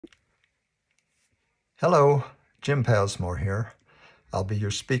Hello, Jim Pasmore here. I'll be your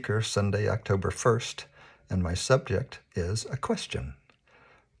speaker Sunday, October 1st, and my subject is a question.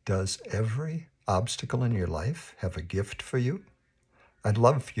 Does every obstacle in your life have a gift for you? I'd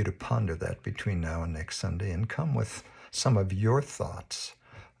love for you to ponder that between now and next Sunday and come with some of your thoughts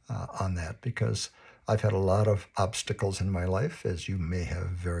on that, because I've had a lot of obstacles in my life, as you may have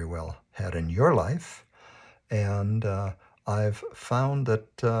very well had in your life, and I've found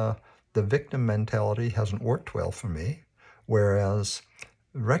that the victim mentality hasn't worked well for me, whereas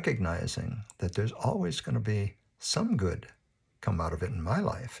recognizing that there's always going to be some good come out of it in my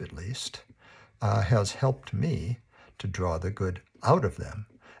life, at least, has helped me to draw the good out of them.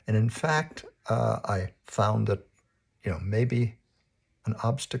 And in fact, I found that, maybe an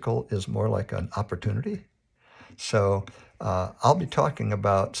obstacle is more like an opportunity. So I'll be talking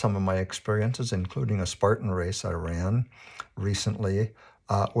about some of my experiences, including a Spartan race I ran recently,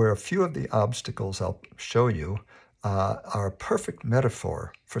 where a few of the obstacles I'll show you are a perfect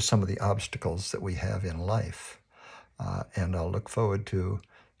metaphor for some of the obstacles that we have in life. And I'll look forward to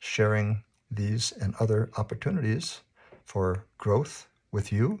sharing these and other opportunities for growth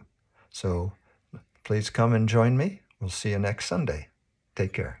with you. So please come and join me. We'll see you next Sunday.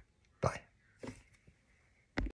 Take care.